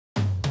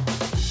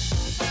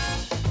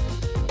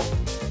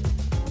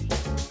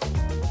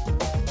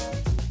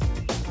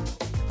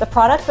The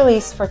product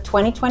release for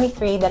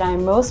 2023 that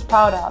I'm most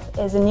proud of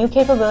is a new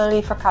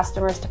capability for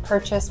customers to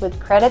purchase with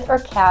credit or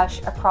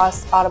cash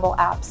across Audible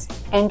apps,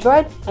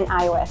 Android and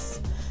iOS.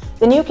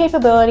 The new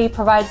capability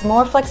provides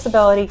more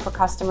flexibility for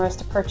customers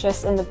to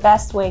purchase in the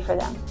best way for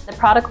them. The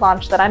product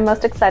launch that I'm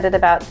most excited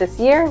about this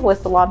year was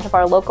the launch of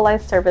our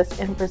localized service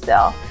in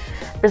Brazil.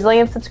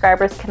 Brazilian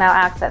subscribers can now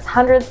access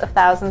hundreds of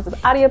thousands of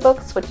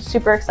audiobooks, which is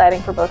super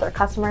exciting for both our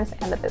customers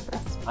and the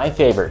business. My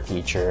favorite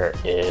feature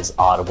is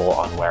Audible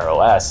on Wear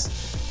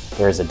OS.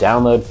 There's a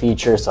download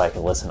feature so I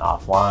can listen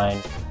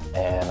offline,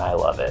 and I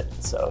love it.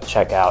 So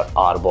check out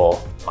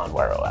Audible on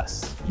Wear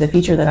OS. The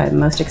feature that I'm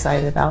most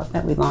excited about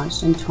that we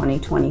launched in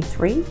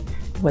 2023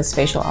 was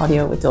spatial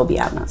audio with Dolby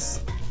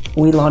Atmos.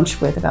 We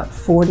launched with about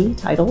 40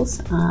 titles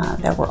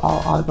that were all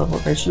Audible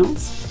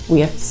originals. We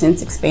have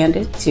since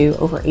expanded to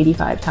over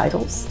 85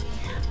 titles,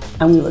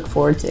 and we look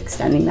forward to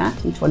extending that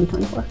in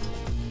 2024.